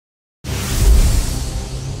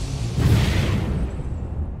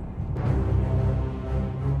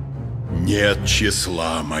Нет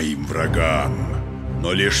числа моим врагам,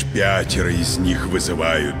 но лишь 5 из них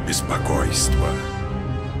вызывают беспокойство.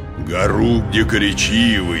 Гарук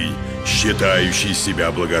дикоречивый, считающий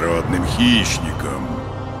себя благородным хищником.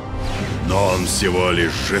 Но он всего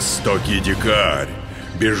лишь жестокий дикарь,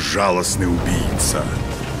 безжалостный убийца.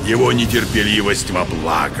 Его нетерпеливость во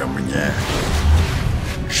благо мне.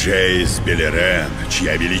 Джейс Белерен,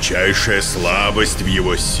 чья величайшая слабость в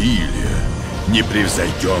его силе,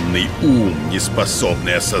 непревзойденный ум, не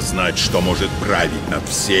способный осознать, что может править над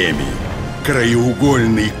всеми,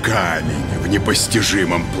 краеугольный камень в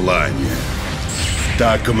непостижимом плане.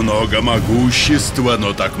 Так много могущества,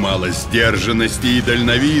 но так мало сдержанности и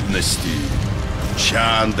дальновидности.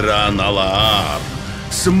 Чандра Налааб.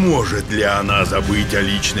 Сможет ли она забыть о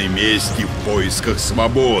личной мести в поисках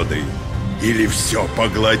свободы? Или все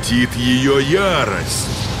поглотит ее ярость?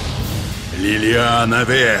 Лилиана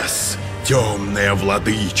Вес, темная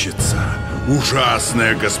владычица,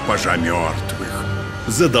 ужасная госпожа мертвых,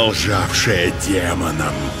 задолжавшая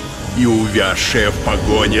демонам и увязшая в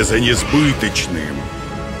погоне за несбыточным,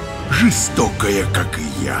 жестокая, как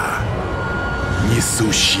и я,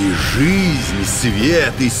 несущий жизнь,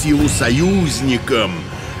 свет и силу союзникам,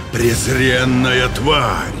 презренная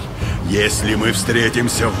тварь. Если мы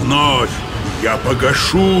встретимся вновь, я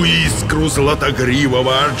погашу искру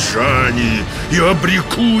златогривого Аджани и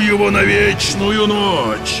обреку его на вечную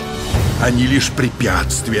ночь. Они лишь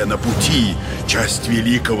препятствия на пути, часть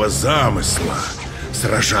великого замысла.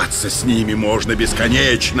 Сражаться с ними можно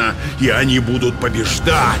бесконечно, и они будут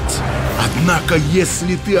побеждать. Однако,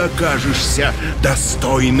 если ты окажешься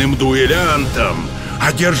достойным дуэлянтом,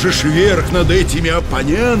 одержишь верх над этими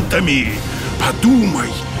оппонентами, подумай,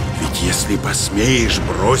 ведь если посмеешь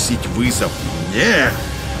бросить вызов мне,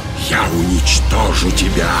 я уничтожу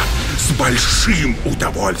тебя с большим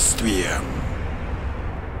удовольствием.